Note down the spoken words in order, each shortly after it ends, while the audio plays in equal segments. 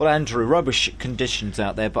Well, Andrew, rubbish conditions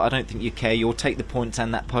out there, but I don't think you care. You'll take the points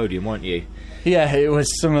and that podium, won't you? Yeah, it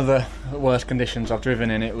was some of the worst conditions I've driven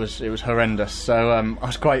in. It was horrendous. So I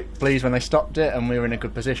was quite pleased when they stopped it, and we were in a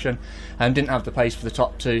good position, and didn't have the pace for the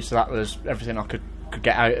top two. So that was everything I could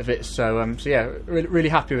get out of it. So yeah, really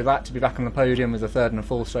happy with that, to be back on the podium with a third and a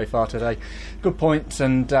fourth so far today. Good points,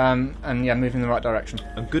 and yeah, moving in the right direction.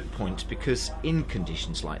 And good points, because in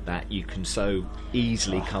conditions like that, you can so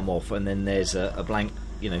easily come off, and then there's a blank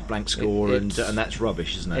score, and that's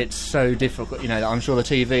rubbish, isn't it? It's so difficult. I'm sure the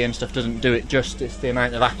TV and stuff doesn't do it justice. The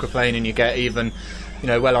amount of aquaplaning you get, even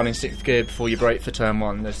well on in sixth gear before you brake for turn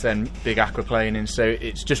one, there's then big aquaplaning. So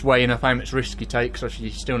it's just weighing up how much risk you take. So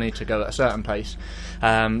you still need to go at a certain pace,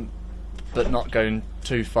 but not going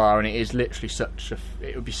too far. And it is literally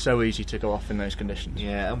it would be so easy to go off in those conditions.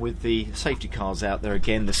 Yeah, and with the safety cars out there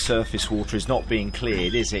again, the surface water is not being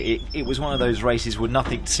cleared, is it? It was one of those races where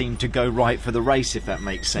nothing seemed to go right for the race, if that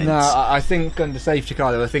makes sense. No, I think under safety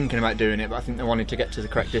car they were thinking about doing it, but I think they wanted to get to the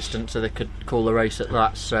correct distance so they could call the race at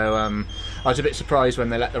that. So I was a bit surprised when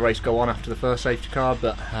they let the race go on after the first safety car,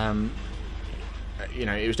 but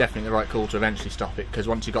it was definitely the right call to eventually stop it, because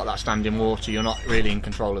once you've got that standing water, you're not really in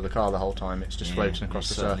control of the car the whole time. It's just floating across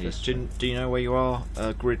the surface. Do you know where you are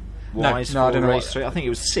grid-wise? No, I don't know. Race 3? I think it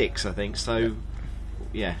was 6, I think, so...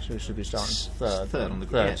 Yeah, so we should be starting third on the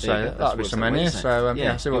grid. So that'll be some money. So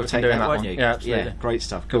see what we can do in that one. Yeah, absolutely. Great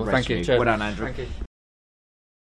stuff. Cool, thank you. Cheers. Well done, Andrew. Thank you.